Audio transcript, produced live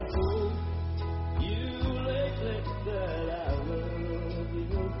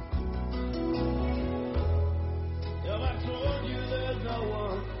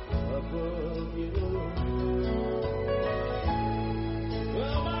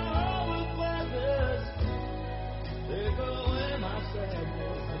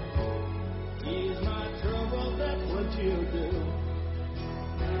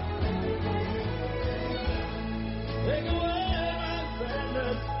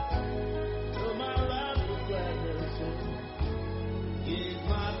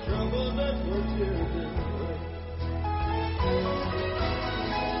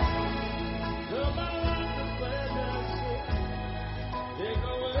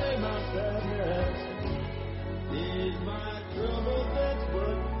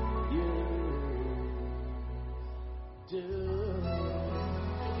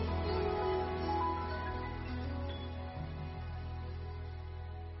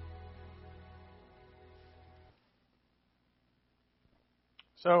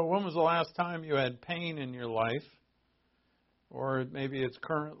So when was the last time you had pain in your life? Or maybe it's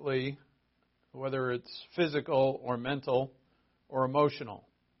currently, whether it's physical or mental or emotional.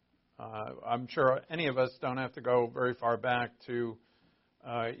 I'm sure any of us don't have to go very far back to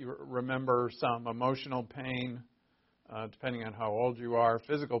remember some emotional pain, depending on how old you are,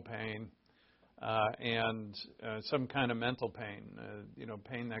 physical pain, and some kind of mental pain,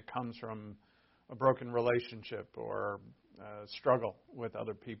 pain that comes from a broken relationship or struggle with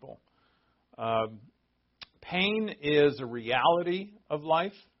other people. Pain is a reality of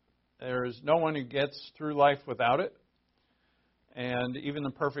life. There's no one who gets through life without it. And even the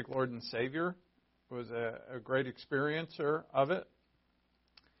perfect Lord and Savior was a great experiencer of it.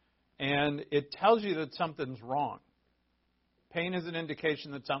 And it tells you that something's wrong. Pain is an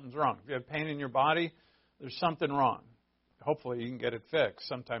indication that something's wrong. If you have pain in your body, there's something wrong. Hopefully you can get it fixed.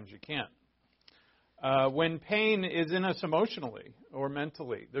 Sometimes you can't. When pain is in us emotionally or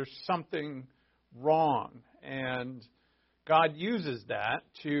mentally, there's something wrong. And God uses that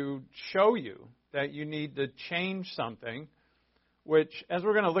to show you that you need to change something, which, as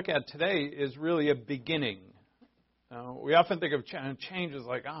we're going to look at today, is really a beginning. We often think of change as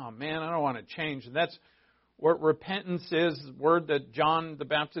like, oh man, I don't want to change. And that's what repentance is, the word that John the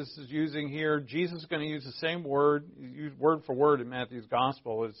Baptist is using here. Jesus is going to use the same word, used word for word in Matthew's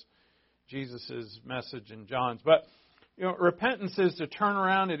gospel as Jesus' message in John's. But, repentance is to turn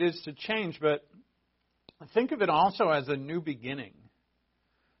around, it is to change, but think of it also as a new beginning.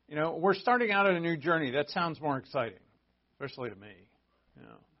 We're starting out on a new journey. That sounds more exciting, especially to me.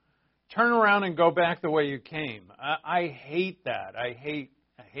 Turn around and go back the way you came. I hate that. I hate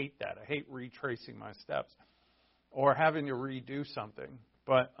that. I hate retracing my steps or having to redo something.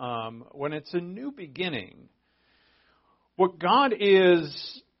 But when it's a new beginning, what God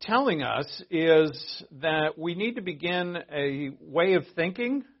is telling us is that we need to begin a way of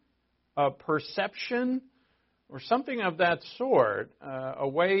thinking, a perception, or something of that sort, a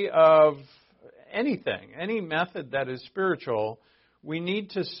way of anything, any method that is spiritual. We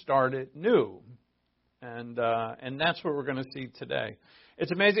need to start it new, and that's what we're going to see today.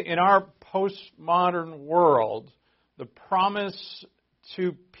 It's amazing, in our postmodern world, the promise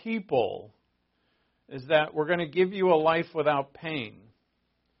to people is that we're going to give you a life without pain.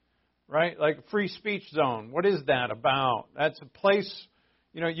 Right? Like a free speech zone. What is that about? That's a place,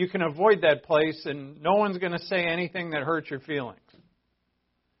 you can avoid that place and no one's going to say anything that hurts your feelings.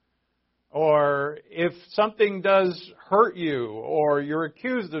 Or if something does hurt you or you're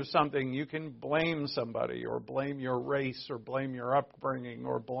accused of something, you can blame somebody or blame your race or blame your upbringing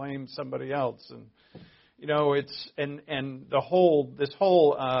or blame somebody else. And, this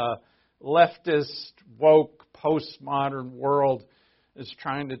whole leftist, woke, postmodern world is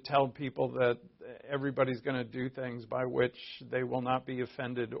trying to tell people that everybody's going to do things by which they will not be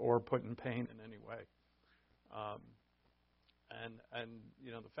offended or put in pain in any way. And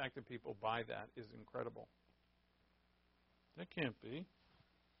the fact that people buy that is incredible. That can't be.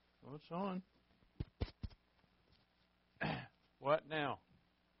 Well, it's on. What now?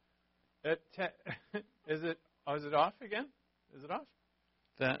 Is it off again? Is it off?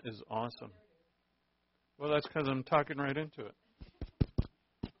 That is awesome. Well, that's because I'm talking right into it.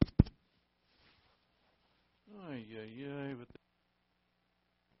 With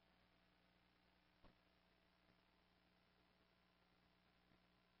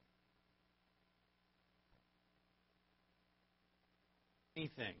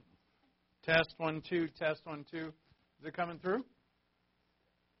anything. Test 1 2. Test 1 2. Is it coming through?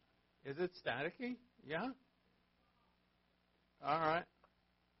 Is it staticky? Yeah. All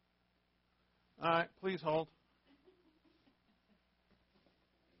right. Please hold.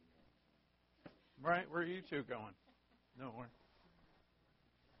 Right, where are you two going? Nowhere.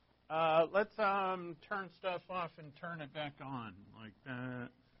 Let's turn stuff off and turn it back on like that.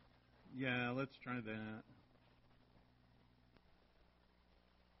 Yeah, let's try that.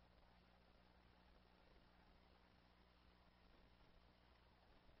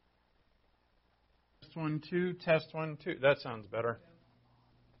 Test 1 2. Test 1 2. That sounds better.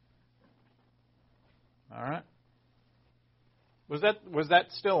 All right. Was that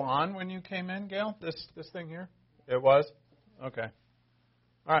still on when you came in, Gail? This thing here? It was? Okay.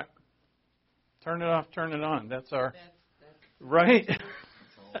 All right. Turn it off, turn it on. That's our... That's right?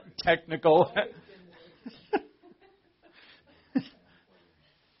 Technical.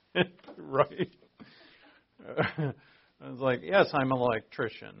 Right. I was like, yes, I'm an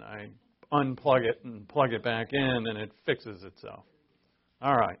electrician. I unplug it and plug it back in, and it fixes itself.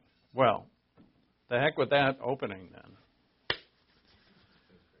 All right. Well, the heck with that opening then.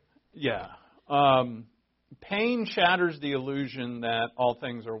 Yeah. pain shatters the illusion that all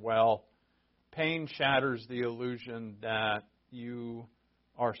things are well. Pain shatters the illusion that you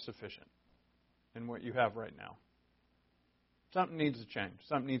are sufficient in what you have right now. Something needs to change.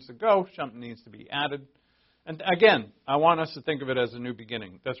 Something needs to go. Something needs to be added. And again, I want us to think of it as a new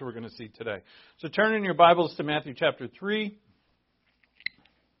beginning. That's what we're going to see today. So turn in your Bibles to Matthew chapter 3.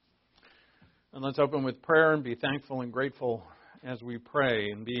 And let's open with prayer and be thankful and grateful as we pray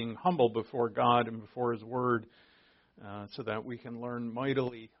and being humble before God and before His Word so that we can learn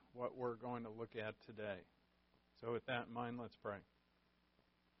mightily what we're going to look at today. So with that in mind, let's pray.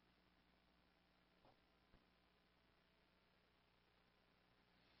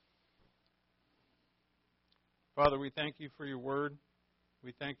 Father, we thank you for your word.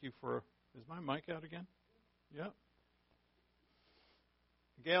 We thank you for... Is my mic out again? Yep.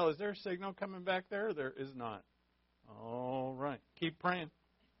 Gail, is there a signal coming back there? There is not. All right. Keep praying.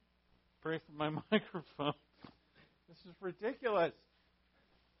 Pray for my microphone. This is ridiculous.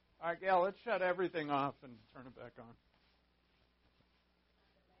 All right, Gail, let's shut everything off and turn it back on.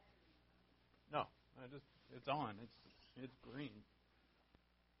 No, it's on. It's green.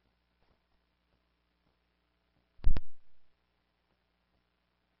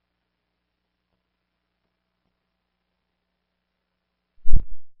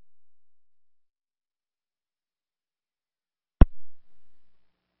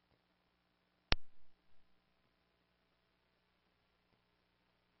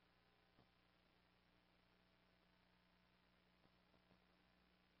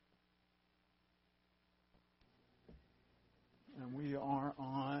 And we are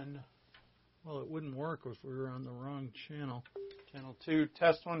on, well, it wouldn't work if we were on the wrong channel. Channel 2,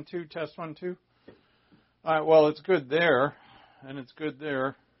 test 1, 2, test 1, 2. All right, well, it's good there, and it's good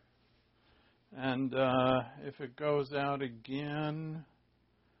there. And if it goes out again,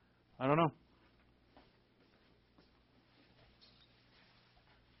 I don't know.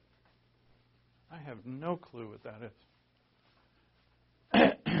 I have no clue what that is.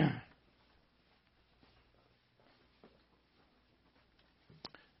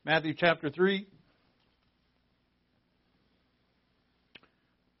 Matthew chapter 3.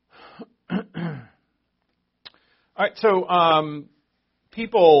 All right, so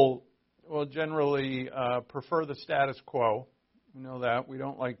people will generally prefer the status quo. We know that. We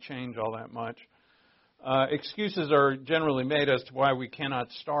don't like change all that much. Excuses are generally made as to why we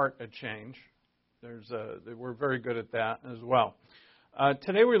cannot start a change. We're very good at that as well.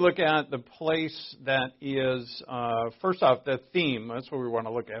 Today we look at the place that is, first off, the theme. That's what we want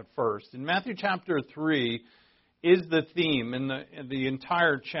to look at first. In Matthew chapter 3 is the theme, and the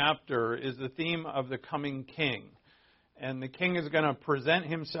entire chapter is the theme of the coming king. And the king is going to present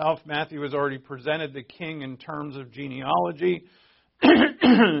himself. Matthew has already presented the king in terms of genealogy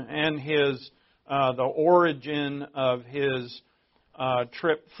and the origin of his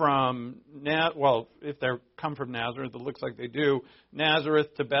trip from, if they come from Nazareth, it looks like they do,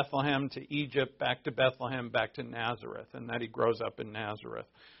 Nazareth to Bethlehem to Egypt, back to Bethlehem, back to Nazareth, and that he grows up in Nazareth.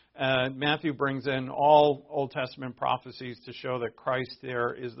 Matthew brings in all Old Testament prophecies to show that Christ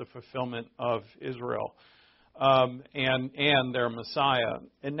there is the fulfillment of Israel and their Messiah.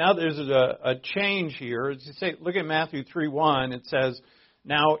 And now there's a change here. As you say, look at Matthew 3:1. It says,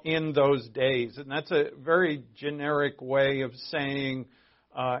 now in those days. And that's a very generic way of saying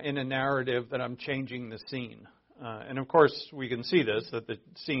in a narrative that I'm changing the scene. And of course, we can see this, that the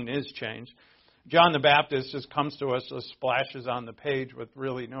scene is changed. John the Baptist just comes to us, just splashes on the page with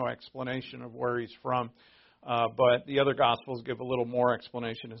really no explanation of where he's from. But the other Gospels give a little more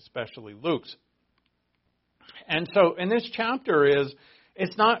explanation, especially Luke's. And so in this chapter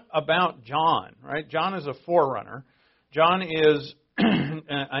it's not about John, right? John is a forerunner. John is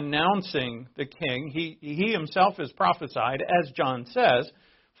announcing the king. He himself is prophesied, as John says,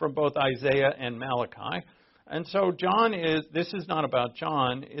 from both Isaiah and Malachi. And so this is not about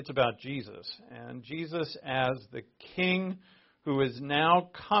John, it's about Jesus. And Jesus as the king who is now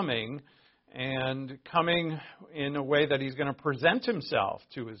coming, and coming in a way that he's going to present himself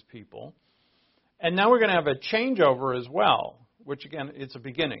to his people. And now we're going to have a changeover as well, which again, it's a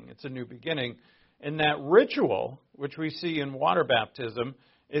beginning. It's a new beginning. And that ritual, which we see in water baptism,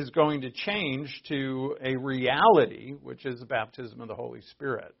 is going to change to a reality, which is the baptism of the Holy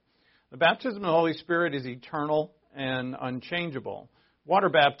Spirit. The baptism of the Holy Spirit is eternal and unchangeable. Water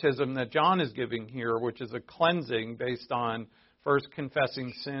baptism that John is giving here, which is a cleansing based on first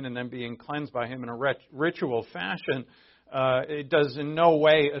confessing sin and then being cleansed by him in a ritual fashion, it does in no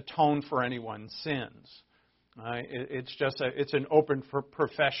way atone for anyone's sins. It's an open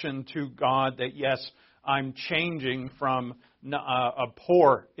profession to God that, yes, I'm changing from a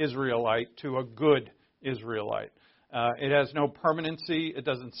poor Israelite to a good Israelite. It has no permanency. It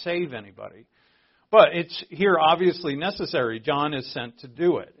doesn't save anybody. But it's here obviously necessary. John is sent to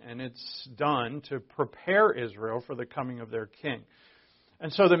do it, and it's done to prepare Israel for the coming of their king.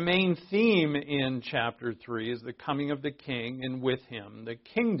 And so the main theme in chapter 3 is the coming of the king, and with him the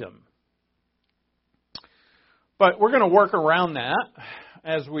kingdom. But we're going to work around that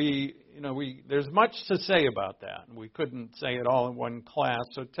as there's much to say about that. We couldn't say it all in one class.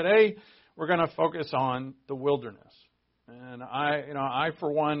 So today we're going to focus on the wilderness. And I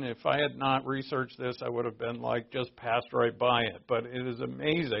for one, if I had not researched this, I would have been just passed right by it. But it is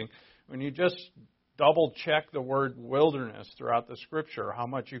amazing when you just double check the word wilderness throughout the Scripture, how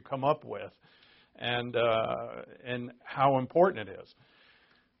much you come up with, and how important it is.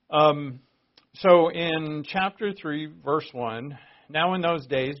 So in chapter 3, verse 1, now in those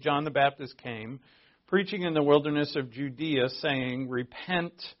days John the Baptist came, preaching in the wilderness of Judea, saying,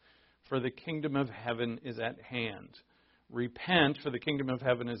 "Repent, for the kingdom of heaven is at hand." Repent, for the kingdom of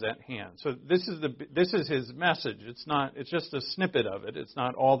heaven is at hand. So this is his message. It's just a snippet of it. It's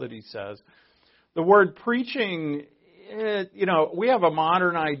not all that he says. The word preaching, we have a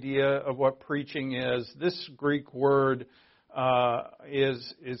modern idea of what preaching is. This Greek word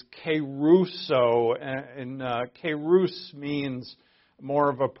is kerusso, and kerus means more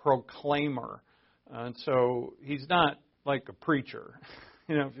of a proclaimer. And so he's not like a preacher,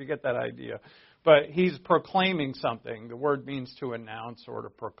 if you get that idea. But he's proclaiming something. The word means to announce or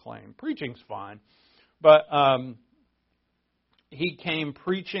to proclaim. Preaching's fine. But he came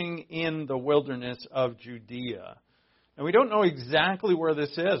preaching in the wilderness of Judea. And we don't know exactly where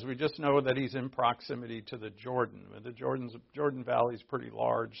this is. We just know that he's in proximity to the Jordan. The Jordan Valley is pretty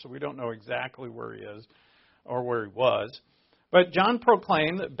large, so we don't know exactly where he is or where he was. But John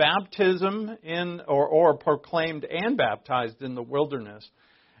proclaimed that baptism or proclaimed and baptized in the wilderness.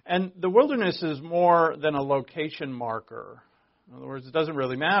 And the wilderness is more than a location marker. In other words, it doesn't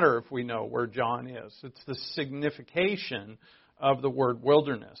really matter if we know where John is. It's the signification of the word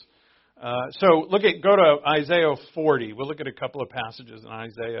wilderness. So go to Isaiah 40. We'll look at a couple of passages in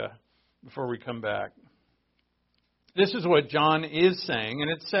Isaiah before we come back. This is what John is saying, and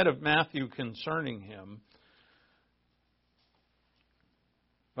it's said of Matthew concerning him.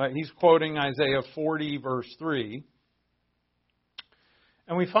 But he's quoting Isaiah 40, verse 3.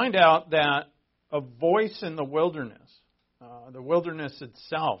 And we find out that a voice in the wilderness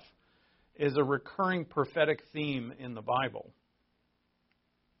itself, is a recurring prophetic theme in the Bible.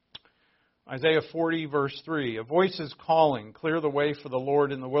 Isaiah 40, verse 3, a voice is calling, "Clear the way for the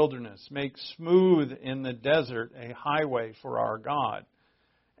Lord in the wilderness. Make smooth in the desert a highway for our God."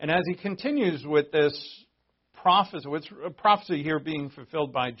 And as he continues with this prophecy, with a prophecy here being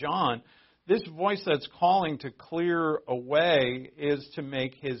fulfilled by John, this voice that's calling to clear a way is to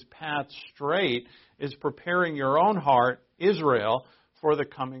make his path straight, is preparing your own heart, Israel, for the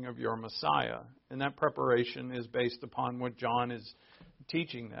coming of your Messiah. And that preparation is based upon what John is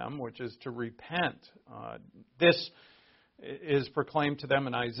teaching them, which is to repent. This is proclaimed to them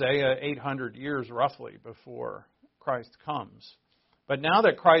in Isaiah 800 years roughly before Christ comes. But now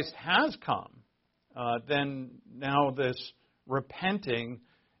that Christ has come, then now this repenting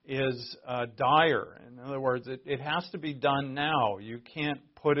is dire. In other words, it has to be done now. You can't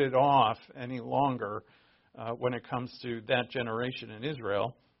put it off any longer when it comes to that generation in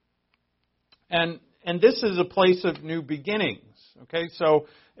Israel. And this is a place of new beginnings. Okay, so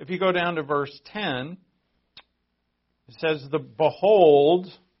if you go down to verse 10, it says,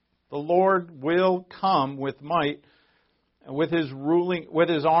 "Behold, the Lord will come with might, with his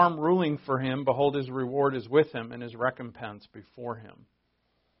arm ruling for him. Behold, his reward is with him, and his recompense before him."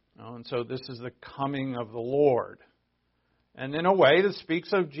 And so this is the coming of the Lord. And in a way, this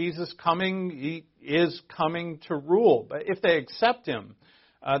speaks of Jesus coming. He is coming to rule. But if they accept him,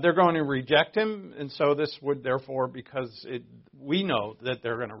 they're going to reject him. And so this would therefore, because we know that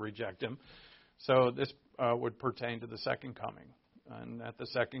they're going to reject him, so this would pertain to the second coming. And at the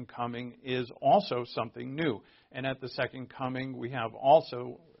second coming is also something new. And at the second coming, we have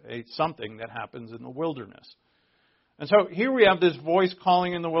also something that happens in the wilderness. And so here we have this voice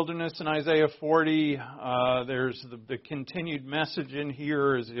calling in the wilderness in Isaiah 40. There's the continued message in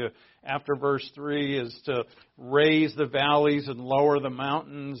here is after verse 3 is to raise the valleys and lower the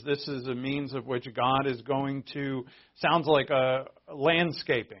mountains. This is a means of which God is going to, sounds like a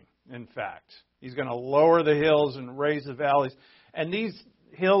landscaping, in fact. He's going to lower the hills and raise the valleys. And these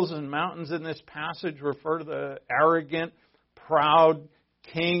hills and mountains in this passage refer to the arrogant, proud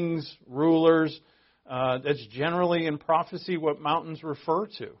kings, rulers. That's generally in prophecy what mountains refer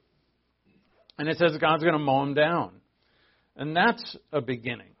to. And it says God's going to mow them down. And that's a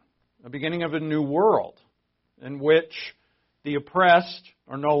beginning. a beginning of a new world in which the oppressed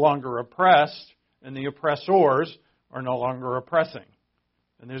are no longer oppressed and the oppressors are no longer oppressing.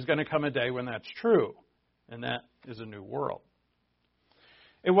 And there's going to come a day when that's true, and that is a new world.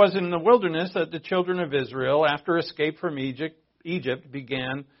 It was in the wilderness that the children of Israel, after escape from Egypt,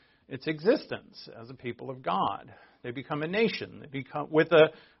 began its existence as a people of God. They become a nation. They become with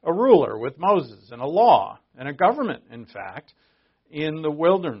a ruler, with Moses, and a law, and a government, in fact, in the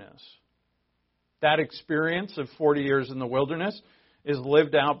wilderness. That experience of 40 years in the wilderness is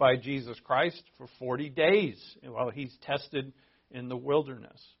lived out by Jesus Christ for 40 days while he's tested in the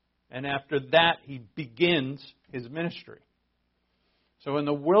wilderness. And after that, he begins his ministry. So in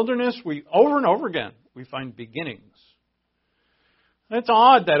the wilderness, over and over again, we find beginnings. It's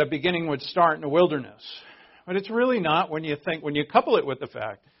odd that a beginning would start in the wilderness. But it's really not when you couple it with the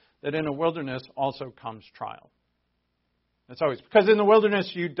fact that in a wilderness also comes trial. It's always, because in the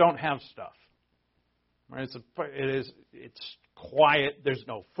wilderness you don't have stuff. Right? It's quiet. There's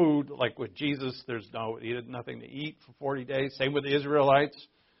no food. Like with Jesus, he had nothing to eat for 40 days. Same with the Israelites.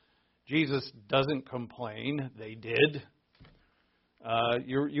 Jesus doesn't complain. They did.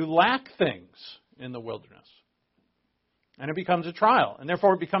 You lack things in the wilderness. And it becomes a trial. And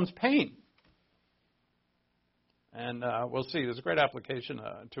therefore it becomes pain. And we'll see. There's a great application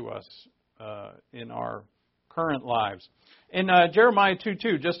to us in our current lives. In Jeremiah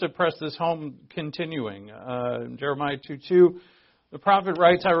 2:2, just to press this home, continuing, Jeremiah 2:2, the prophet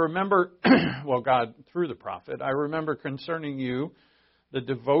writes, I remember, God through the prophet, I remember concerning you the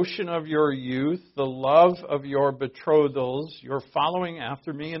devotion of your youth, the love of your betrothals, your following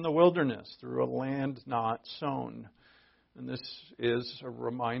after me in the wilderness through a land not sown. And this is a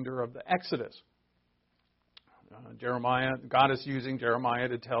reminder of the Exodus. God is using Jeremiah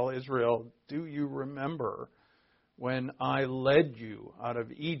to tell Israel, do you remember when I led you out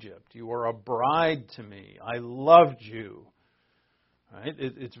of Egypt? You were a bride to me. I loved you. Right?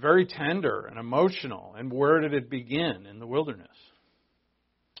 It's very tender and emotional. And where did it begin? In the wilderness.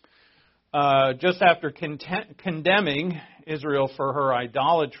 Just after condemning Israel for her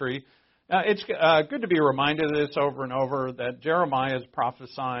idolatry, it's good to be reminded of this over and over, that Jeremiah is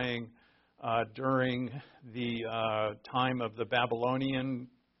prophesying during the time of the Babylonian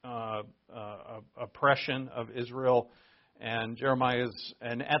oppression of Israel, and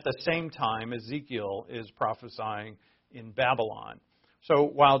at the same time Ezekiel is prophesying in Babylon. So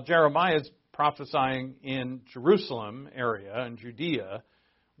while Jeremiah is prophesying in Jerusalem area and Judea,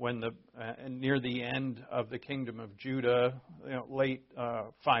 when near the end of the kingdom of Judah, late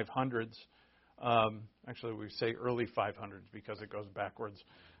 500s, actually we say early 500s because it goes backwards,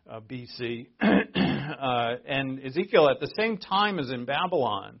 BC, and Ezekiel at the same time is in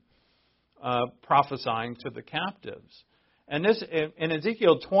Babylon, prophesying to the captives. And this, in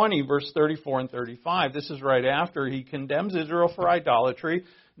Ezekiel 20, verse 34 and 35, this is right after he condemns Israel for idolatry.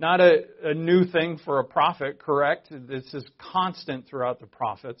 Not a new thing for a prophet, correct? This is constant throughout the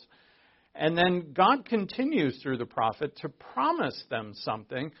prophets. And then God continues through the prophet to promise them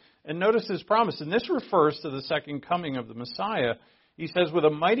something. And notice his promise. And this refers to the second coming of the Messiah. He says, with a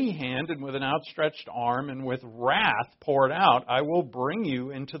mighty hand and with an outstretched arm and with wrath poured out, I will bring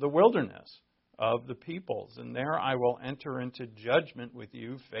you into the wilderness of the peoples. And there I will enter into judgment with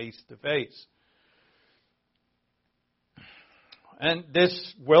you face to face. And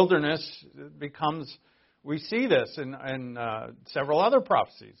this wilderness becomes, we see this in several other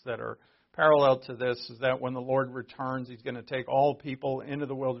prophecies that are parallel to this, is that when the Lord returns, he's going to take all people into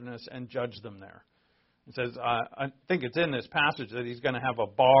the wilderness and judge them there. It says, I think it's in this passage that he's going to have a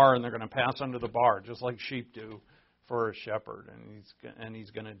bar and they're going to pass under the bar, just like sheep do for a shepherd. And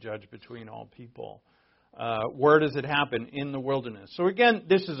he's going to judge between all people. Where does it happen? In the wilderness. So again,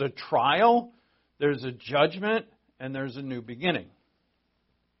 this is a trial, there's a judgment, and there's a new beginning.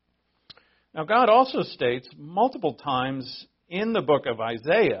 Now, God also states multiple times in the book of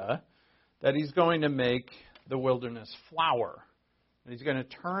Isaiah that he's going to make the wilderness flower. And he's going to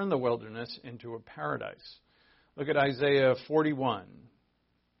turn the wilderness into a paradise. Look at Isaiah 41:18.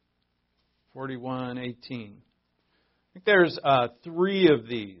 I think there's three of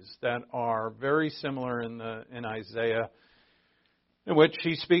these that are very similar in Isaiah, in which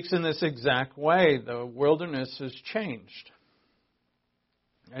he speaks in this exact way. The wilderness has changed.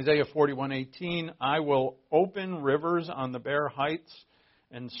 Isaiah 41:18, I will open rivers on the bare heights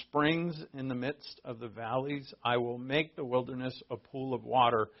and springs in the midst of the valleys. I will make the wilderness a pool of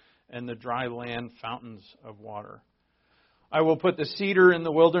water and the dry land fountains of water. I will put the cedar in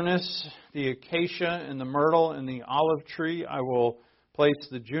the wilderness, the acacia and the myrtle and the olive tree. I will place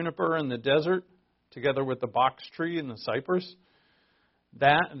the juniper in the desert, together with the box tree and the cypress.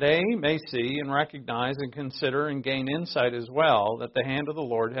 that they may see and recognize and consider and gain insight as well that the hand of the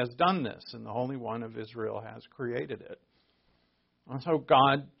Lord has done this, and the Holy One of Israel has created it. And so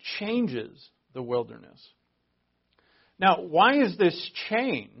God changes the wilderness. Now, why is this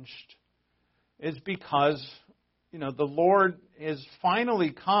changed? It's because, the Lord has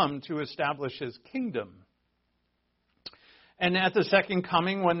finally come to establish His kingdom. And at the second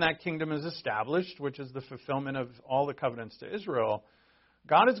coming, when that kingdom is established, which is the fulfillment of all the covenants to Israel,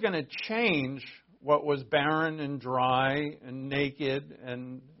 God is going to change what was barren and dry and naked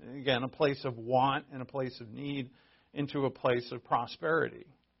and, again, a place of want and a place of need into a place of prosperity.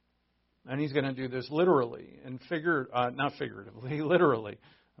 And He's going to do this literally and not figuratively, literally.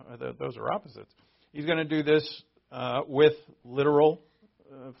 Those are opposites. He's going to do this with literal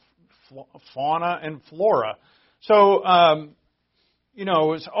fauna and flora. So,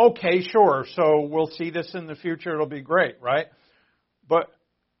 it's okay, sure. So we'll see this in the future. It'll be great, right? But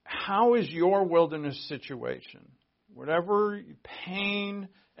how is your wilderness situation? Whatever pain,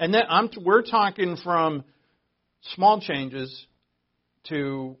 and then we're talking from small changes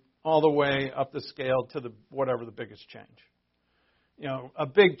to all the way up the scale to whatever the biggest change. A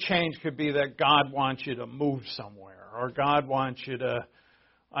big change could be that God wants you to move somewhere, or God wants you to,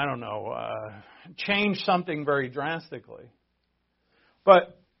 change something very drastically.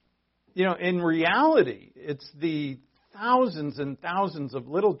 But, in reality, it's the thousands and thousands of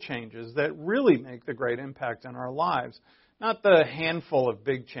little changes that really make the great impact on our lives, not the handful of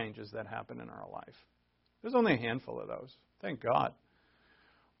big changes that happen in our life. There's only a handful of those, thank God.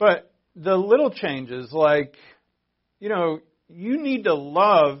 But the little changes, like, you need to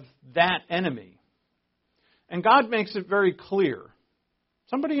love that enemy. And God makes it very clear.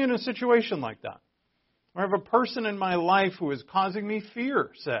 Somebody in a situation like that. Or I have a person in my life who is causing me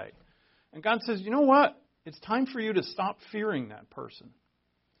fear, say. And God says, you know what? It's time for you to stop fearing that person.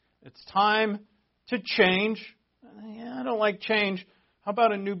 It's time to change. Yeah, I don't like change. How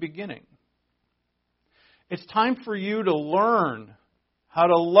about a new beginning? It's time for you to learn how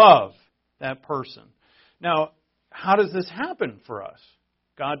to love that person. Now, how does this happen for us?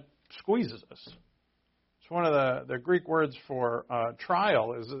 God squeezes us. It's one of the Greek words for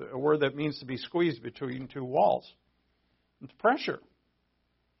trial is a word that means to be squeezed between two walls. It's pressure.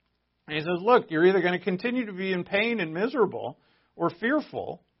 And He says, look, you're either going to continue to be in pain and miserable or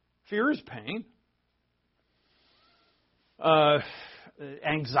fearful. Fear is pain.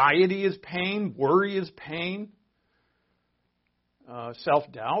 Anxiety is pain. Worry is pain.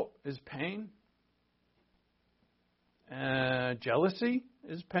 Self-doubt is pain. Jealousy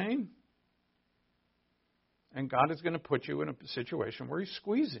is pain. And God is going to put you in a situation where He's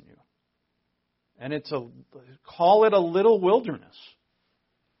squeezing you. And call it a little wilderness.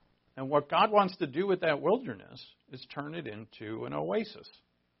 And what God wants to do with that wilderness is turn it into an oasis.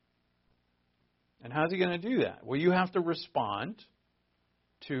 And how's He going to do that? Well, you have to respond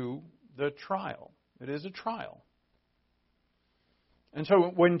to the trial. It is a trial. And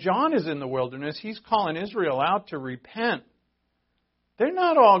so when John is in the wilderness, he's calling Israel out to repent. They're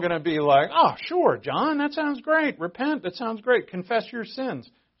not all going to be like, oh, sure, John, that sounds great. Repent, that sounds great. Confess your sins.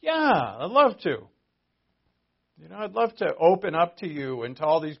 Yeah, I'd love to. I'd love to open up to you and to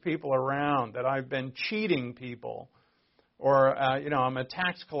all these people around that I've been cheating people. Or, I'm a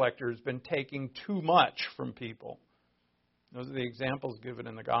tax collector who's been taking too much from people. Those are the examples given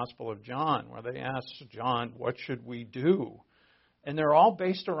in the Gospel of John, where they ask John, what should we do? And they're all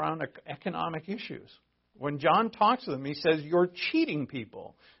based around economic issues. When John talks to them, he says, you're cheating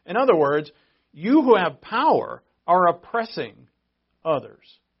people. In other words, you who have power are oppressing others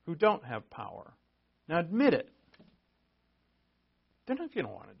who don't have power. Now admit it. They're not going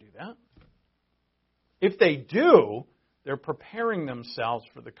to want to do that. If they do, they're preparing themselves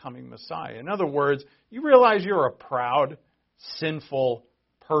for the coming Messiah. In other words, you realize you're a proud, sinful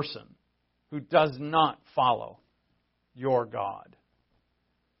person who does not follow your God.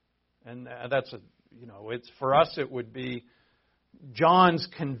 And that's it's for us, it would be John's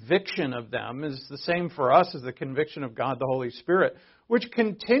conviction of them is the same for us as the conviction of God the Holy Spirit, which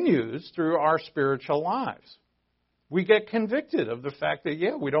continues through our spiritual lives. We get convicted of the fact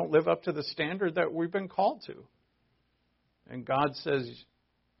that, we don't live up to the standard that we've been called to. And God says,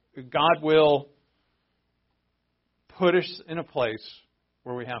 God will put us in a place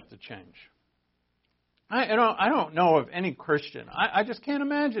where we have to change. I don't know of any Christian. I just can't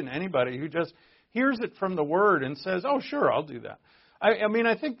imagine anybody who just hears it from the Word and says, oh, sure, I'll do that.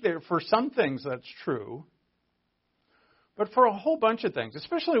 I think that for some things that's true. But for a whole bunch of things,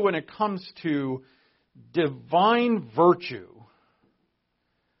 especially when it comes to divine virtue,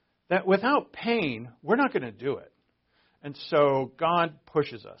 that without pain, we're not going to do it. And so God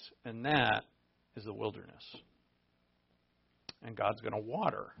pushes us, and that is the wilderness. And God's going to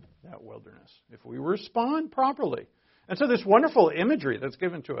water that wilderness if we respond properly. And so this wonderful imagery that's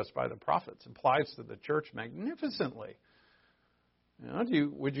given to us by the prophets applies to the church magnificently.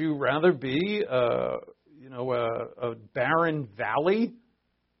 Would you rather be a barren valley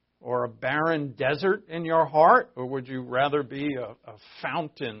or a barren desert in your heart, or would you rather be a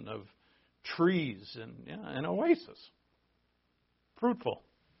fountain of trees and an oasis? Fruitful.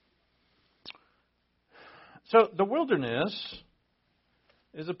 So the wilderness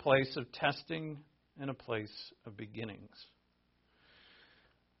is a place of testing and a place of beginnings.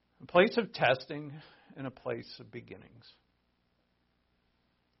 A place of testing and a place of beginnings.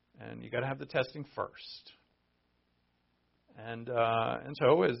 And you got to have the testing first. And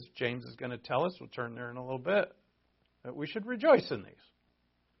so, as James is going to tell us, we'll turn there in a little bit, that we should rejoice in these.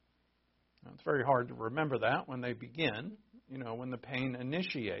 Now, it's very hard to remember that when they begin, when the pain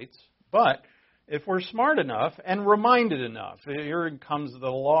initiates. But if we're smart enough and reminded enough, here comes the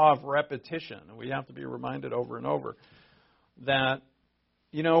law of repetition. We have to be reminded over and over that,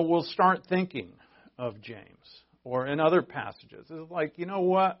 we'll start thinking of James or in other passages. It's like, you know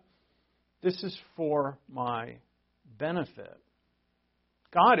what? This is for my benefit.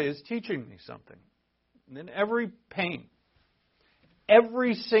 God is teaching me something. And in every pain,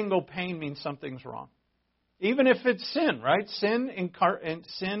 every single pain means something's wrong. Even if it's sin, right? Sin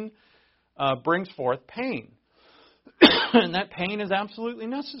brings forth pain. And that pain is absolutely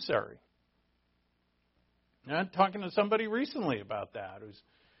necessary. I'm talking to somebody recently about that who's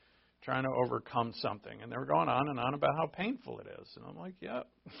trying to overcome something. And they were going on and on about how painful it is. And I'm like, yeah.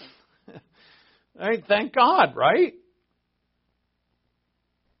 Thank God, right?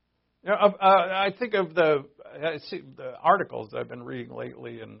 I think of the articles that I've been reading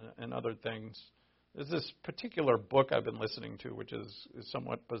lately and other things. There's this particular book I've been listening to, which is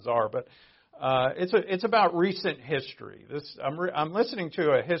somewhat bizarre, but it's about recent history. I'm listening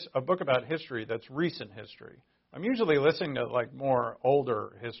to a book about history that's recent history. I'm usually listening to more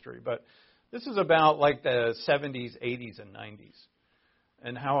older history, but this is about the 70s, 80s, and 90s,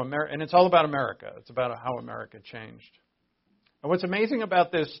 and how and it's all about America. It's about how America changed. And what's amazing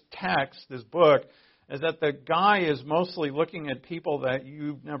about this text, this book, is that the guy is mostly looking at people that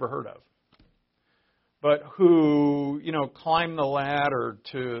you've never heard of, but who, climbed the ladder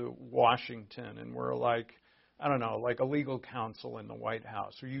to Washington and were like a legal counsel in the White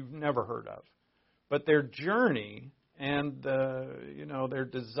House, who you've never heard of. But their journey and their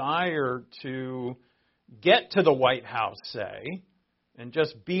desire to get to the White House, say, and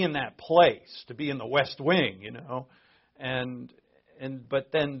just be in that place, to be in the West Wing,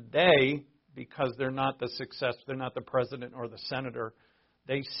 but then they, because they're not the success, they're not the president or the senator,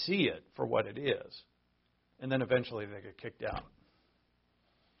 they see it for what it is. And then eventually they get kicked out.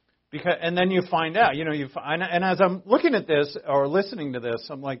 And then you find out, and as I'm looking at this or listening to this,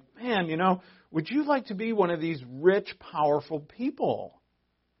 I'm like, man, would you like to be one of these rich, powerful people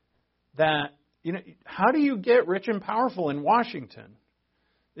that, how do you get rich and powerful in Washington?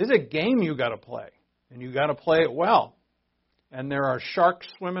 This is a game you got to play, and you got to play it well. And there are sharks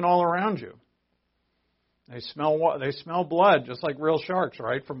swimming all around you. They smell blood, just like real sharks,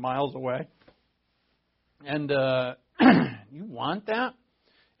 right, from miles away. And you want that?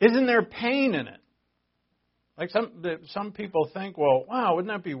 Isn't there pain in it? Some people think, well, wow,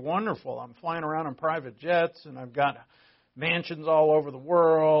 wouldn't that be wonderful? I'm flying around in private jets, and I've got mansions all over the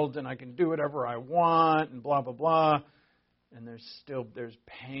world, and I can do whatever I want, and blah, blah, blah. And there's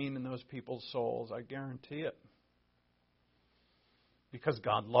pain in those people's souls, I guarantee it. Because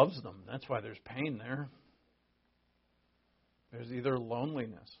God loves them. That's why there's pain there. There's either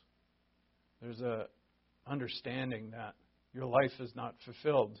loneliness. There's a understanding that your life is not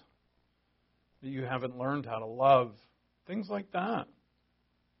fulfilled. That you haven't learned how to love. Things like that.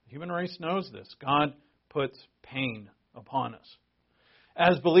 The human race knows this. God puts pain upon us.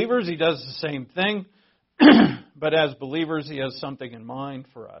 As believers, He does the same thing. But as believers, He has something in mind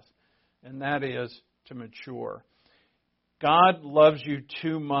for us. And that is to mature. God loves you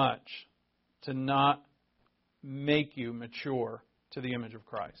too much to not make you mature to the image of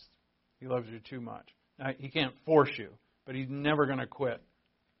Christ. He loves you too much. Now, He can't force you, but He's never going to quit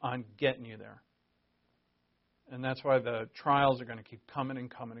on getting you there. And that's why the trials are going to keep coming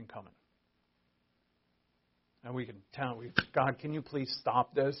and coming and coming. And we can tell, God, can you please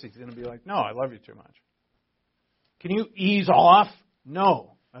stop this? He's going to be like, no, I love you too much. Can you ease off?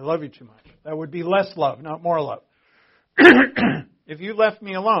 No, I love you too much. That would be less love, not more love. If you left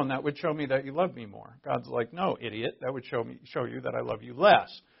me alone, that would show me that you love me more. God's like, no, idiot. That would show you that I love you less.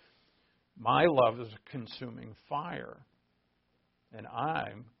 My love is a consuming fire. and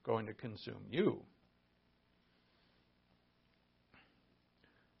I'm going to consume you.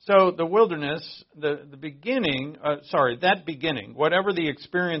 So the wilderness, that beginning, whatever the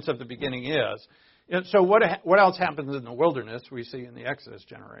experience of the beginning is. So what else happens in the wilderness we see in the Exodus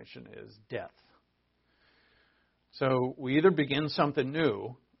generation is death. So we either begin something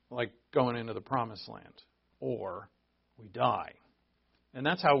new, like going into the promised land, or we die. And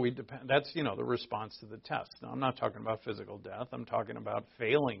that's how we depend. That's, the response to the test. Now, I'm not talking about physical death. I'm talking about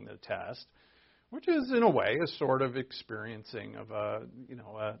failing the test, which is, in a way, a sort of experiencing of a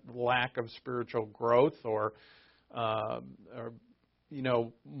lack of spiritual growth or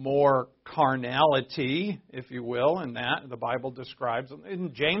more carnality, if you will, and that the Bible describes,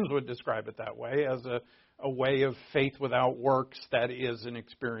 and James would describe it that way, as a way of faith without works that is an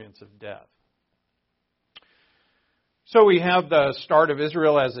experience of death. So we have the start of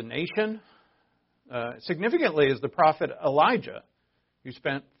Israel as a nation. Significantly is the prophet Elijah, who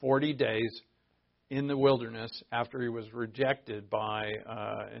spent 40 days in the wilderness after he was rejected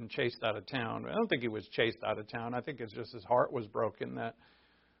and chased out of town. I don't think he was chased out of town. I think it's just his heart was broken that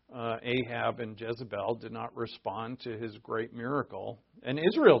Ahab and Jezebel did not respond to his great miracle. And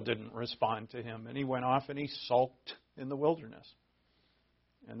Israel didn't respond to him. And he went off and he sulked in the wilderness.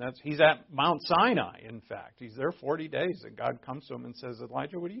 And he's at Mount Sinai, in fact. He's there 40 days, and God comes to him and says,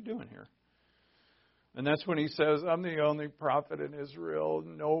 Elijah, what are you doing here? And that's when he says, I'm the only prophet in Israel.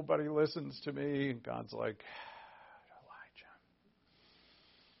 Nobody listens to me. And God's like, Elijah.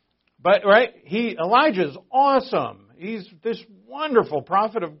 But, Elijah's awesome. He's this wonderful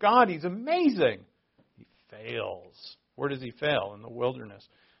prophet of God. He's amazing. He fails. Where does he fail? In the wilderness.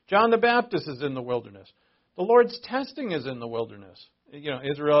 John the Baptist is in the wilderness. The Lord's testing is in the wilderness.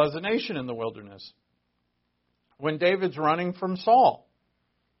 Israel as a nation in the wilderness. When David's running from Saul,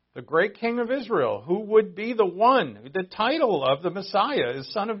 the great king of Israel, who would be the title of the Messiah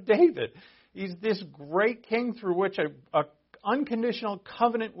is Son of David. He's this great king through which a unconditional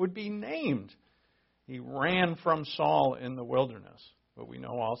covenant would be named. He ran from Saul in the wilderness. But we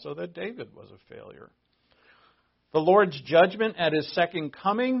know also that David was a failure. The Lord's judgment at his second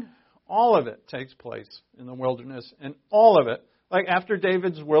coming, all of it takes place in the wilderness. And all of it, like after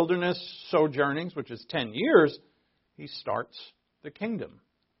David's wilderness sojournings, which is 10 years, he starts the kingdom.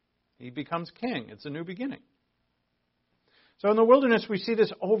 He becomes king. It's a new beginning. So in the wilderness, we see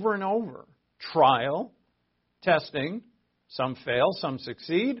this over and over. Trial, testing. Some fail, some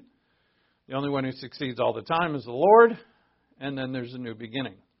succeed. The only one who succeeds all the time is the Lord. And then there's a new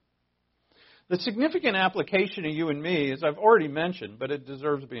beginning. The significant application to you and me, as I've already mentioned, but it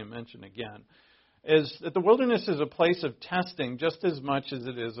deserves being mentioned again, is that the wilderness is a place of testing just as much as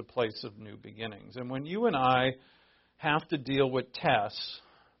it is a place of new beginnings. And when you and I have to deal with tests,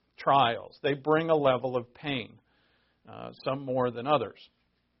 trials, they bring a level of pain, some more than others.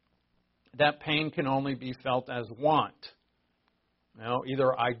 That pain can only be felt as want.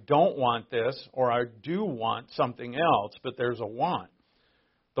 Either I don't want this or I do want something else, but there's a want.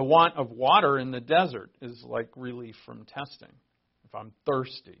 The want of water in the desert is like relief from testing. If I'm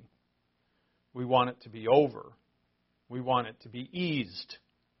thirsty, we want it to be over. We want it to be eased.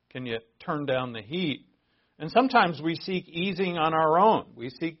 Can you turn down the heat? And sometimes we seek easing on our own. We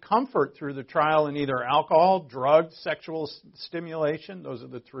seek comfort through the trial in either alcohol, drugs, sexual stimulation. Those are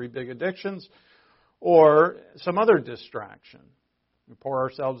the three big addictions. Or some other distraction. We pour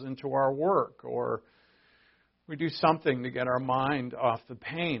ourselves into our work, or we do something to get our mind off the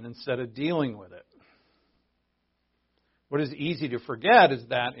pain instead of dealing with it. What is easy to forget is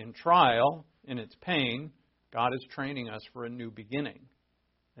that in trial, in its pain, God is training us for a new beginning.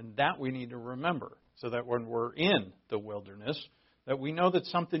 And that we need to remember, so that when we're in the wilderness, that we know that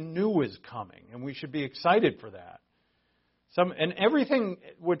something new is coming, and we should be excited for that. And everything,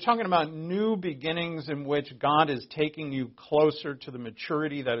 we're talking about new beginnings in which God is taking you closer to the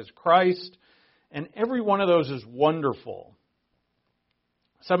maturity that is Christ, and every one of those is wonderful.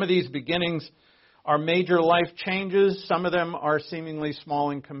 Some of these beginnings are major life changes. Some of them are seemingly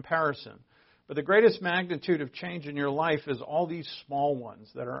small in comparison. But the greatest magnitude of change in your life is all these small ones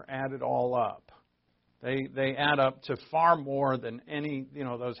that are added all up. They add up to far more than any,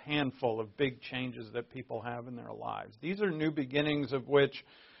 those handful of big changes that people have in their lives. These are new beginnings of which,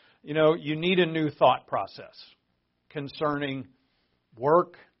 you need a new thought process concerning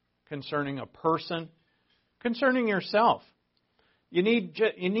work, concerning a person, concerning yourself. You need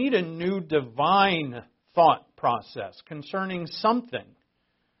a new divine thought process concerning something.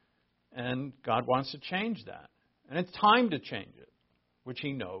 And God wants to change that. And it's time to change it, which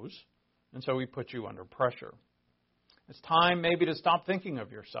He knows. And so He puts you under pressure. It's time maybe to stop thinking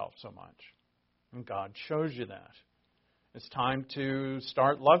of yourself so much. And God shows you that. It's time to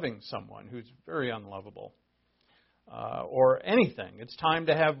start loving someone who's very unlovable. Or anything. It's time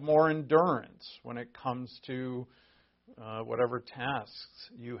to have more endurance when it comes to whatever tasks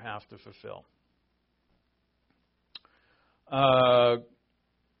you have to fulfill.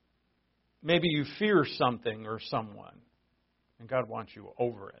 Maybe you fear something or someone, and God wants you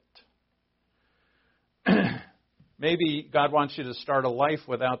over it. Maybe God wants you to start a life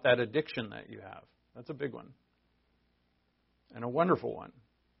without that addiction that you have. That's a big one. And a wonderful one.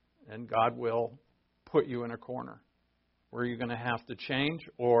 And God will put you in a corner where you're going to have to change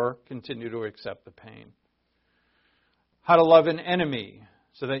or continue to accept the pain. How to love an enemy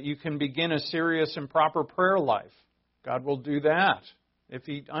so that you can begin a serious and proper prayer life. God will do that. If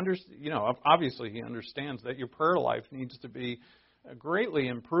He obviously He understands that your prayer life needs to be greatly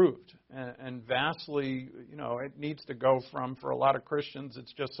improved and vastly, it needs to go from, for a lot of Christians,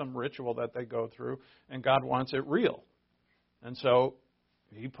 it's just some ritual that they go through, and God wants it real. And so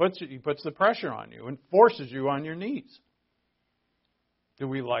He puts the pressure on you and forces you on your knees. Do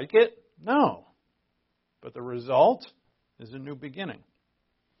we like it? No. But the result is a new beginning.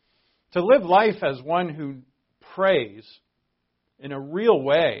 To live life as one who prays in a real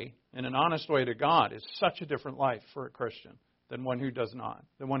way, in an honest way to God, is such a different life for a Christian than one who does not.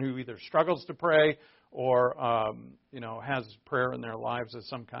 Than one who either struggles to pray or, has prayer in their lives as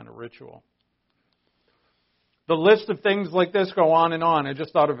some kind of ritual. The list of things like this go on and on. I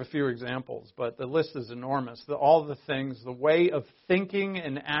just thought of a few examples, but the list is enormous. All the things, the way of thinking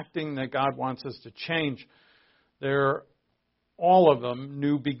and acting that God wants us to change, they're all of them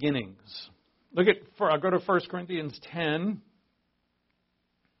new beginnings. I'll go to 1 Corinthians 10.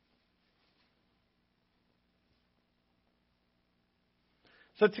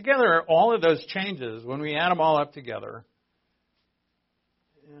 So together, all of those changes, when we add them all up together,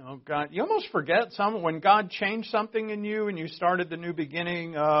 God, you almost forget when God changed something in you and you started the new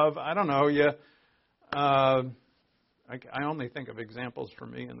beginning of, I only think of examples for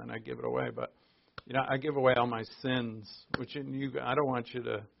me and then I give it away, but, I give away all my sins, which I don't want you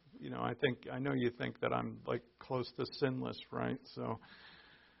to, I know you think that I'm like close to sinless, right? So,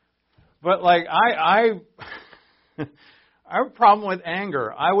 but like I have a problem with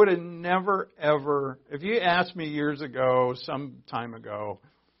anger. I would have never, ever, if you asked me years ago, some time ago,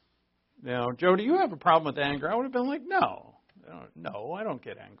 Joe, do you have a problem with anger? I would have been like, no, I don't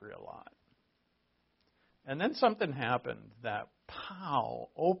get angry a lot. And then something happened that,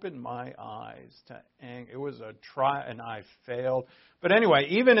 opened my eyes to anger. It was a trial, and I failed. But anyway,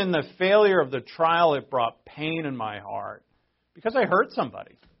 even in the failure of the trial, it brought pain in my heart because I hurt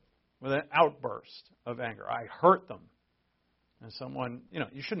somebody with an outburst of anger. I hurt them. And someone,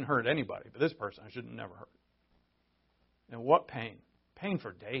 you shouldn't hurt anybody, but this person I should never hurt. And what pain? Pain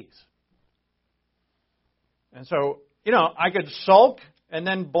for days. And so, I could sulk and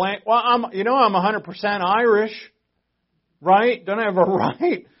then blame, I'm 100% Irish, right? Don't I have a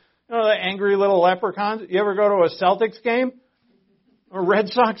right? The angry little leprechauns. You ever go to a Celtics game? Or a Red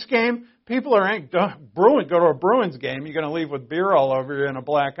Sox game? People are angry. Go to a Bruins game, you're going to leave with beer all over you and a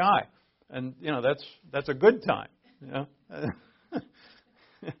black eye. And, that's a good time,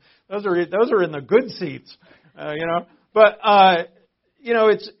 Those are in the good seats, But,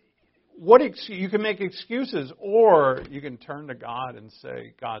 it's, you can make excuses, or you can turn to God and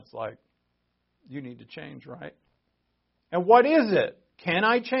say, God's like, you need to change, right? And what is it? Can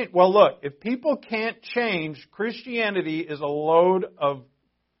I change? Well, look, if people can't change, Christianity is a load of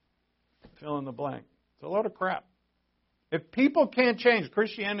fill in the blank. It's a load of crap. If people can't change,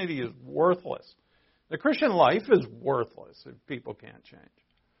 Christianity is worthless. The Christian life is worthless if people can't change.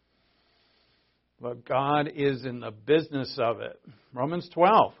 But God is in the business of it. Romans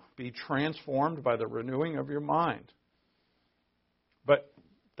 12, be transformed by the renewing of your mind. But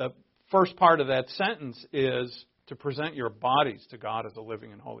the first part of that sentence is to present your bodies to God as a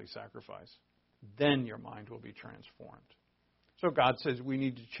living and holy sacrifice. Then your mind will be transformed. So God says, we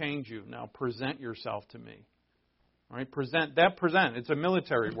need to change you. Now present yourself to me. All right? Present. It's a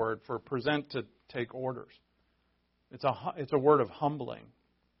military word for present, to take orders. It's a word of humbling.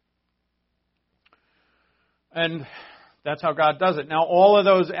 And that's how God does it. Now, all of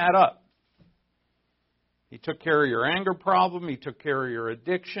those add up. He took care of your anger problem. He took care of your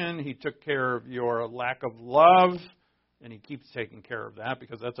addiction. He took care of your lack of love. And He keeps taking care of that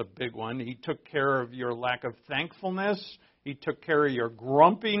because that's a big one. He took care of your lack of thankfulness. He took care of your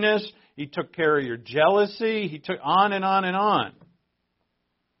grumpiness. He took care of your jealousy. He took on and on and on.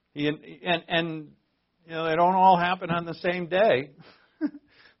 They don't all happen on the same day.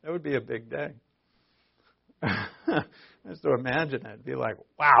 That would be a big day. Just to imagine it. It'd be like,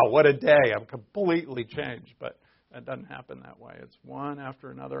 wow, what a day. I'm completely changed. But That doesn't happen that way. It's one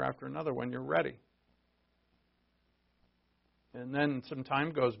after another when you're ready. And then some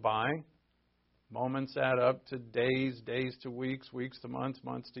time goes by. Moments add up to days, days to weeks, weeks to months,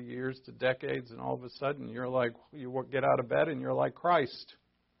 months to years to decades, and all of a sudden you're like, you get out of bed and you're like Christ.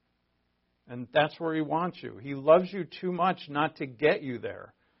 And that's where He wants you. He loves you too much not to get you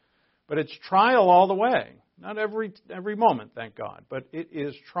there. But it's trial all the way. Not every moment, thank God, but it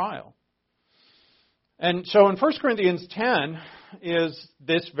is trial. And so in 1 Corinthians 10 is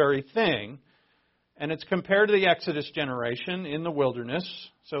this very thing. And it's compared to the Exodus generation in the wilderness.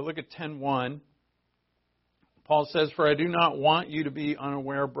 So look at 10:1. Paul says, "For I do not want you to be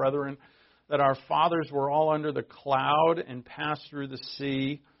unaware, brethren, that our fathers were all under the cloud and passed through the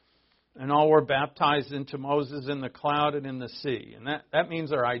sea, and all were baptized into Moses in the cloud and in the sea." And that means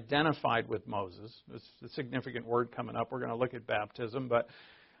they're identified with Moses. It's a significant word coming up. We're going to look at baptism, but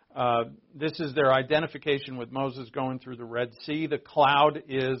this is their identification with Moses going through the Red Sea. The cloud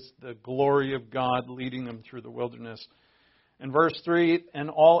is the glory of God leading them through the wilderness. In verse 3,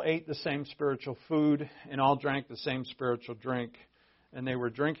 "And all ate the same spiritual food, and all drank the same spiritual drink. And they were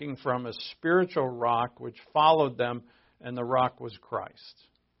drinking from a spiritual rock which followed them, and the rock was Christ.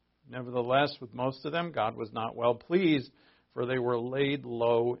 Nevertheless, with most of them, God was not well pleased, for they were laid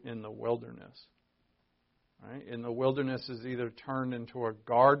low in the wilderness." Right? In the wilderness is either turned into a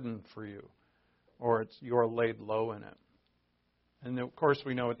garden for you, or you're laid low in it. And of course,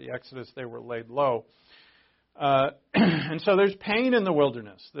 we know at the Exodus they were laid low. And so there's pain in the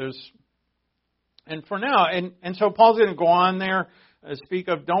wilderness. And for now, and so Paul's going to go on there, speak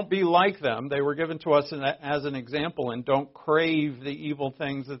of don't be like them. They were given to us as an example, and don't crave the evil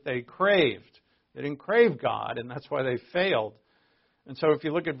things that they craved. They didn't crave God, and that's why they failed. And so if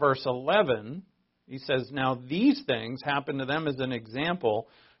you look at verse 11, he says, "Now these things happened to them as an example,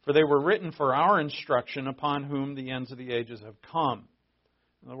 for they were written for our instruction, upon whom the ends of the ages have come."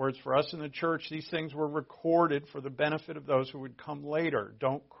 In other words, for us in the church, these things were recorded for the benefit of those who would come later.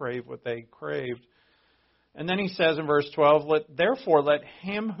 Don't crave what they craved. And then he says in verse 12, "Therefore let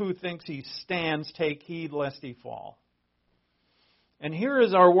him who thinks he stands take heed lest he fall." And here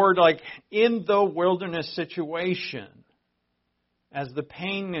is our word, like in the wilderness situation, as the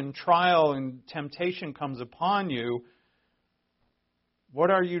pain and trial and temptation comes upon you, what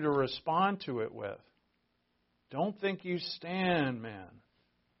are you to respond to it with? Don't think you stand, man.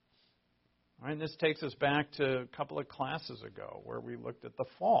 All right, and this takes us back to a couple of classes ago where we looked at the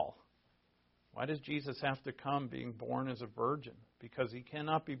fall. Why does Jesus have to come being born as a virgin? Because He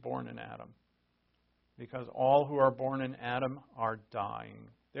cannot be born in Adam. Because all who are born in Adam are dying.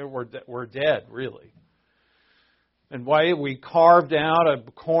 We're dead, really. And why we carved out a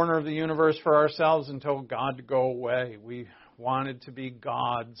corner of the universe for ourselves and told God to go away. We wanted to be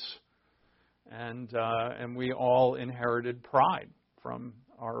gods. And we all inherited pride from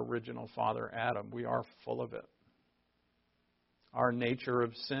our original father, Adam. We are full of it. Our nature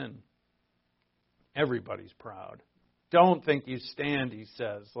of sin. Everybody's proud. Don't think you stand, he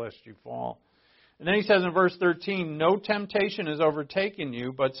says, lest you fall. And then he says in verse 13, "No temptation has overtaken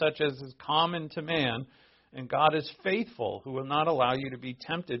you, but such as is common to man. And God is faithful, who will not allow you to be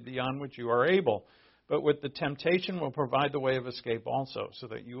tempted beyond which you are able. But with the temptation will provide the way of escape also, so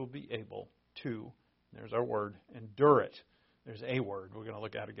that you will be able to," there's our word, "endure it." There's a word we're going to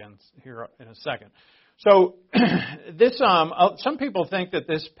look at again here in a second. So this, some people think that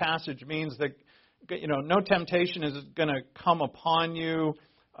this passage means that, no temptation is going to come upon you.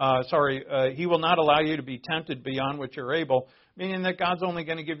 He will not allow you to be tempted beyond what you're able, meaning that God's only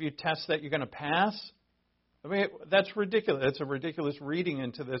going to give you tests that you're going to pass. I mean, that's ridiculous. It's a ridiculous reading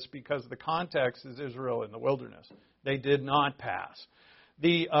into this because the context is Israel in the wilderness. They did not pass.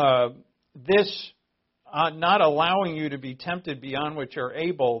 Not allowing you to be tempted beyond what you're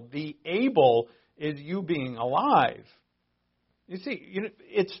able, the able is you being alive. You see,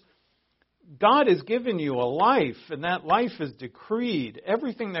 God has given you a life, and that life is decreed.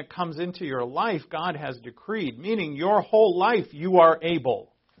 Everything that comes into your life, God has decreed, meaning your whole life you are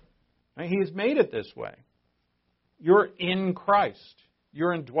able. Right? He has made it this way. You're in Christ.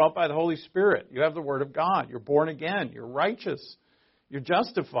 You're indwelt by the Holy Spirit. You have the Word of God. You're born again. You're righteous. You're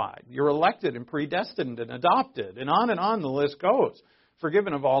justified. You're elected and predestined and adopted. And on the list goes.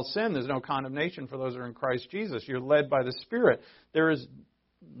 Forgiven of all sin. There's no condemnation for those who are in Christ Jesus. You're led by the Spirit. There is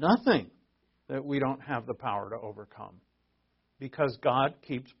nothing that we don't have the power to overcome, because God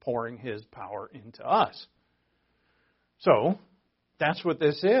keeps pouring His power into us. So, that's what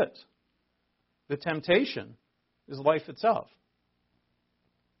this is. The temptation is life itself.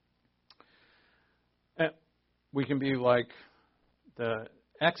 We can be like the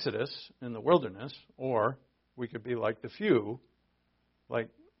Exodus in the wilderness, or we could be like the few, like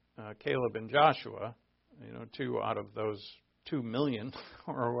Caleb and Joshua, 2 out of those 2 million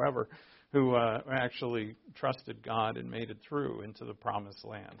or whoever, who actually trusted God and made it through into the promised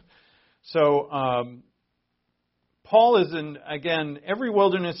land. So Paul is again, every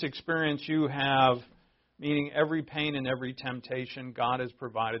wilderness experience you have, meaning every pain and every temptation, God has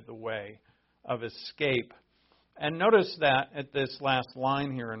provided the way of escape. And notice that at this last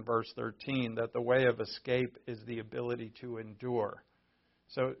line here in verse 13, that the way of escape is the ability to endure.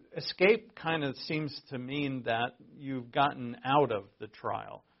 So escape kind of seems to mean that you've gotten out of the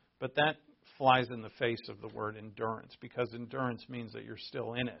trial. But that flies in the face of the word endurance, because endurance means that you're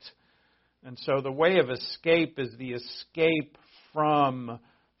still in it. And so the way of escape is the escape from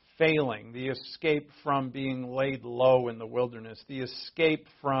failing, the escape from being laid low in the wilderness, the escape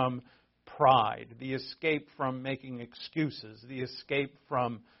from pride, the escape from making excuses, the escape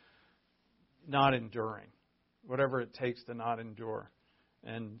from not enduring, whatever it takes to not endure.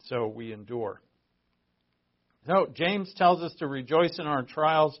 And so we endure. So James tells us to rejoice in our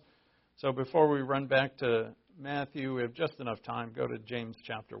trials. So before we run back to Matthew, we have just enough time. Go to James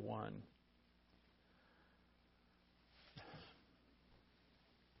chapter 1.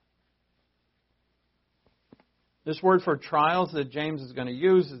 This word for trials that James is going to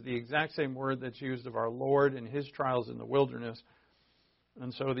use is the exact same word that's used of our Lord in his trials in the wilderness.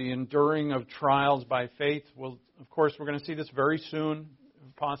 And so the enduring of trials by faith, of course, we're going to see this very soon,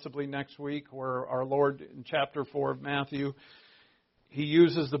 possibly next week, where our Lord in chapter 4 of Matthew, he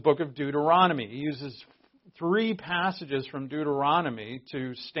uses the book of Deuteronomy. He uses 3 passages from Deuteronomy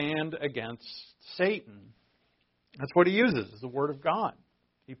to stand against Satan. That's what he uses, is the Word of God.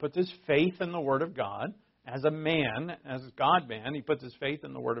 He puts his faith in the Word of God. As a man, as a God-man, he puts his faith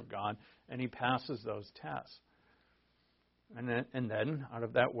in the Word of God, and he passes those tests. And then out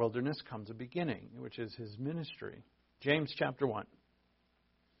of that wilderness comes a beginning, which is his ministry. James chapter 1.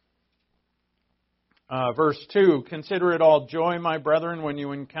 Verse 2, consider it all joy, my brethren, when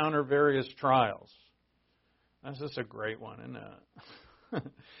you encounter various trials. That's just a great one, isn't it?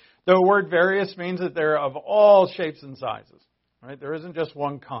 The word various means that they're of all shapes and sizes. Right? There isn't just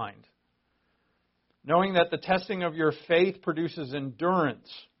one kind. Knowing that the testing of your faith produces endurance.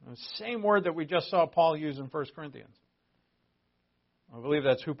 The same word that we just saw Paul use in 1 Corinthians. I believe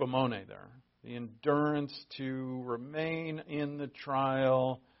that's hupomone there. The endurance to remain in the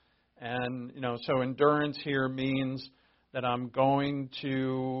trial. And, so endurance here means that I'm going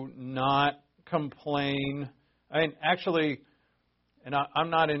to not complain. I'm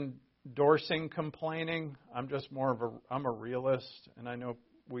not endorsing complaining. I'm just I'm a realist, and I know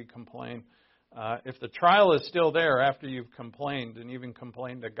we complain. If the trial is still there after you've complained and even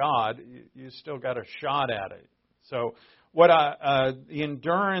complained to God, you still got a shot at it. So the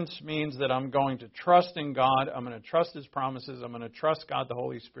endurance means that I'm going to trust in God. I'm going to trust His promises. I'm going to trust God, the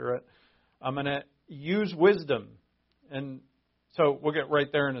Holy Spirit. I'm going to use wisdom. And so we'll get right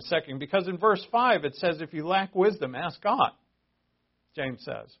there in a second. Because in verse 5 it says, if you lack wisdom, ask God, James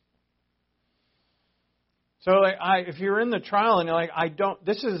says. So if you're in the trial and you're like,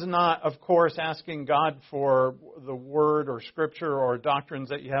 this is not, of course, asking God for the word or scripture or doctrines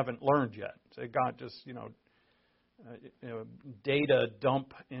that you haven't learned yet. Say, God, just, data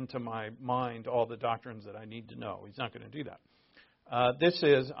dump into my mind all the doctrines that I need to know. He's not going to do that. This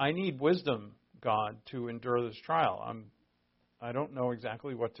is, I need wisdom, God, to endure this trial. I don't know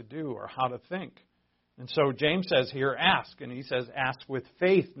exactly what to do or how to think. And so James says here, ask. And he says, ask with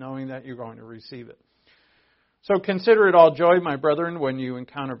faith, knowing that you're going to receive it. So consider it all joy, my brethren, when you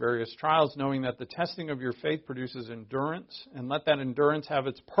encounter various trials, knowing that the testing of your faith produces endurance, and let that endurance have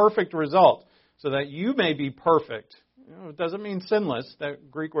its perfect result, so that you may be perfect. It doesn't mean sinless.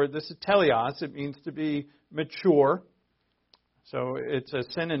 That Greek word, this is teleos. It means to be mature. So it's a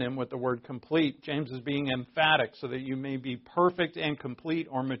synonym with the word complete. James is being emphatic, so that you may be perfect and complete,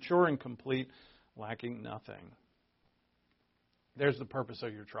 or mature and complete, lacking nothing. There's the purpose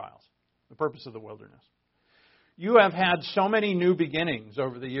of your trials, the purpose of the wilderness. You have had so many new beginnings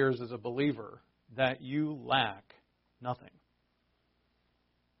over the years as a believer that you lack nothing.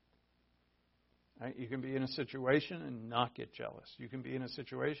 Right? You can be in a situation and not get jealous. You can be in a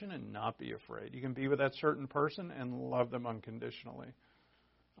situation and not be afraid. You can be with that certain person and love them unconditionally.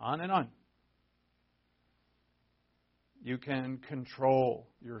 On and on. You can control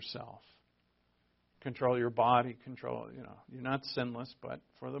yourself. Control your body. You're not sinless, but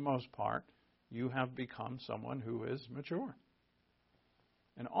for the most part, you have become someone who is mature.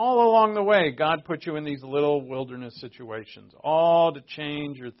 And all along the way, God put you in these little wilderness situations, all to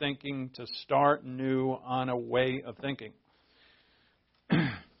change your thinking, to start new on a way of thinking.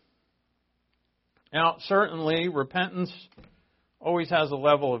 Now, certainly, repentance always has a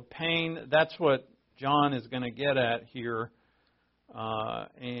level of pain. That's what John is going to get at here.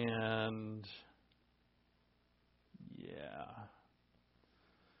 And, yeah.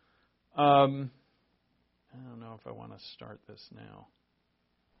 I don't know if I want to start this now.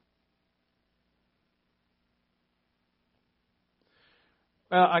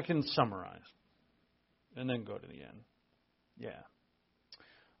 Well, I can summarize and then go to the end. Yeah.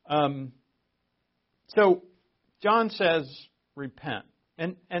 So John says, repent.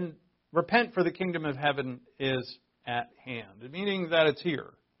 And repent, for the kingdom of heaven is at hand, meaning that it's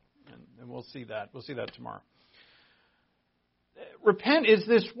here. And we'll see that. We'll see that tomorrow. Repent is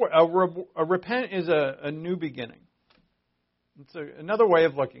repent is a new beginning. It's another way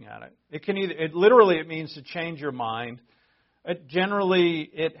of looking at it. It literally means to change your mind.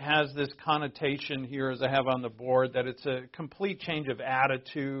 Generally, it has this connotation here, as I have on the board, that it's a complete change of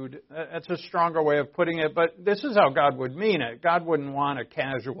attitude. That's a stronger way of putting it, but this is how God would mean it. God wouldn't want a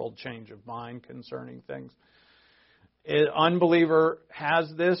casual change of mind concerning things. An unbeliever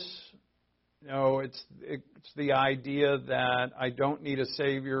has this. It's the idea that I don't need a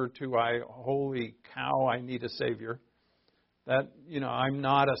Savior to holy cow, I need a Savior. That, I'm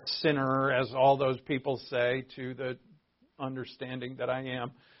not a sinner, as all those people say, to the understanding that I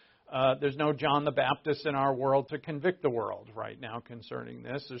am. There's no John the Baptist in our world to convict the world right now concerning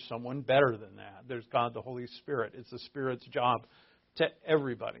this. There's someone better than that. There's God the Holy Spirit. It's the Spirit's job to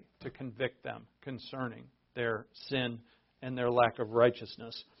everybody to convict them concerning their sin and their lack of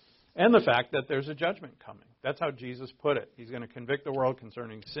righteousness. And the fact that there's a judgment coming. That's how Jesus put it. He's going to convict the world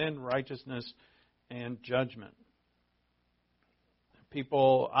concerning sin, righteousness, and judgment.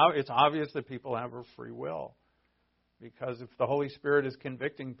 It's obvious that people have a free will. Because if the Holy Spirit is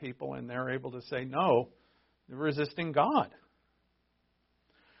convicting people and they're able to say no, they're resisting God.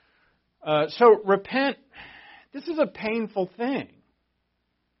 So repent. This is a painful thing.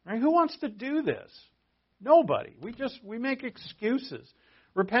 Right? Who wants to do this? Nobody. We make excuses.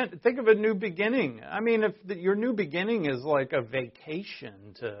 Repent. Think of a new beginning. I mean, if your new beginning is like a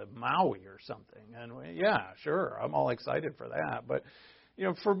vacation to Maui or something, and yeah, sure, I'm all excited for that. But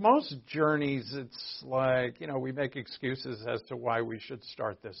for most journeys, it's like, we make excuses as to why we should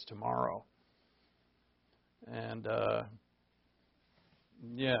start this tomorrow. And,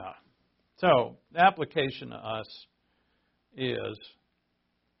 yeah. So, the application to us is,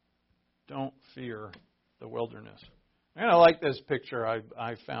 don't fear the wilderness. And I like this picture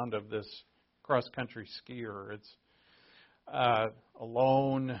I found of this cross-country skier. It's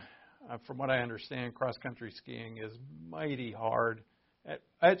alone. From what I understand, cross-country skiing is mighty hard.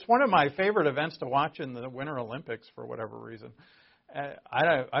 It's one of my favorite events to watch in the Winter Olympics for whatever reason.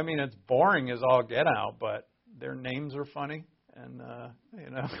 I mean, it's boring as all get out, but their names are funny, and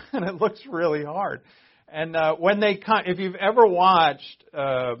and it looks really hard. And when they come, if you've ever watched,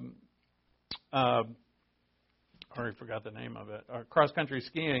 I already forgot the name of it, cross country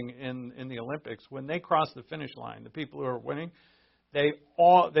skiing in the Olympics, when they cross the finish line, the people who are winning, they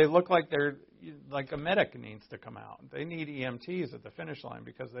look like they're like a medic needs to come out. They need EMTs at the finish line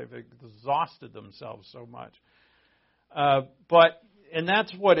because they've exhausted themselves so much. And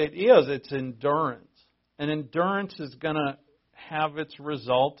that's what it is. It's endurance. And endurance is going to have its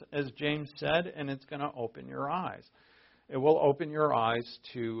result, as James said, and it's going to open your eyes. It will open your eyes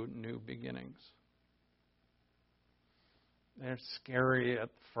to new beginnings. They're scary at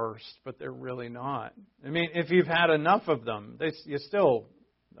first, but they're really not. I mean, if you've had enough of them,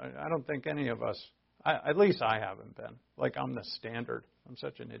 I don't think any of us, at least I haven't been. Like I'm the standard. I'm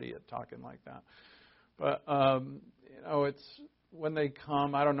such an idiot talking like that. But, it's when they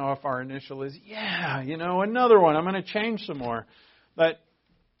come, I don't know if our initial is, another one. I'm going to change some more. But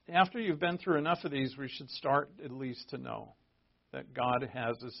after you've been through enough of these, we should start at least to know that God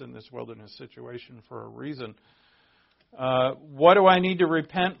has us in this wilderness situation for a reason. What do I need to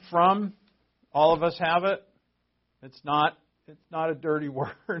repent from? All of us have it. It's not a dirty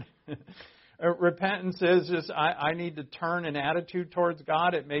word. Repentance is just I need to turn an attitude towards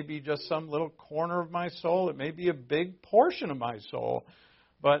God. It may be just some little corner of my soul. It may be a big portion of my soul.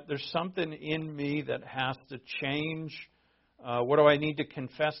 But there's something in me that has to change. What do I need to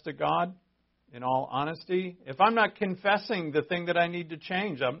confess to God? In all honesty, if I'm not confessing the thing that I need to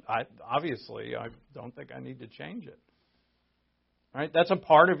change, obviously I don't think I need to change it. Right? That's a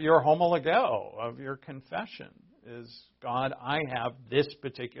part of your homologeo, of your confession, is, God, I have this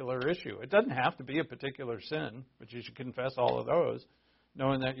particular issue. It doesn't have to be a particular sin, but you should confess all of those,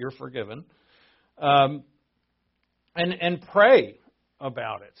 knowing that you're forgiven. And pray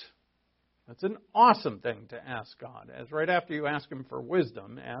about it. That's an awesome thing to ask God. As right after you ask Him for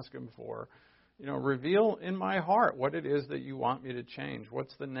wisdom, ask Him for, reveal in my heart what it is that you want me to change.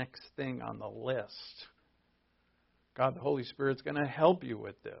 What's the next thing on the list? God, the Holy Spirit's going to help you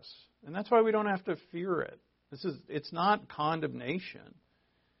with this. And that's why we don't have to fear it. It's not condemnation.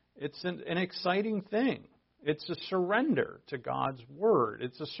 It's an exciting thing. It's a surrender to God's Word.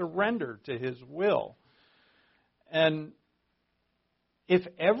 It's a surrender to His will. And if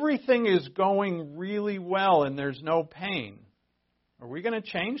everything is going really well and there's no pain, are we going to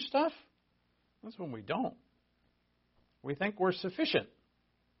change stuff? That's when we don't. We think we're sufficient,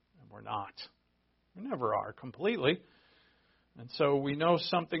 and we're not. We never are completely. And so we know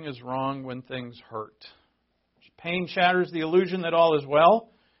something is wrong when things hurt. Pain shatters the illusion that all is well.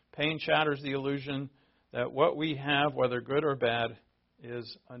 Pain shatters the illusion that what we have, whether good or bad,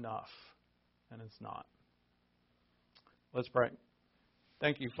 is enough. And it's not. Let's pray.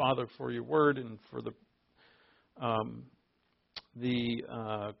 Thank you, Father, for your word and for the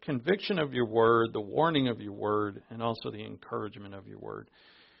conviction of your word, the warning of your word, and also the encouragement of your word.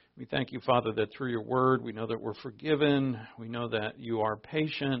 We thank you, Father, that through your word we know that we're forgiven, we know that you are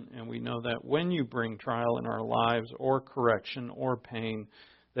patient, and we know that when you bring trial in our lives or correction or pain,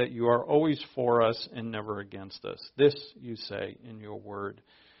 that you are always for us and never against us. This you say in your word.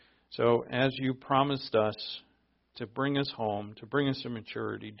 So as you promised us to bring us home, to bring us to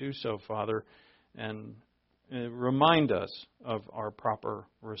maturity, do so, Father, and remind us of our proper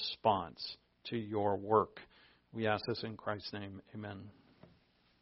response to your work. We ask this in Christ's name. Amen.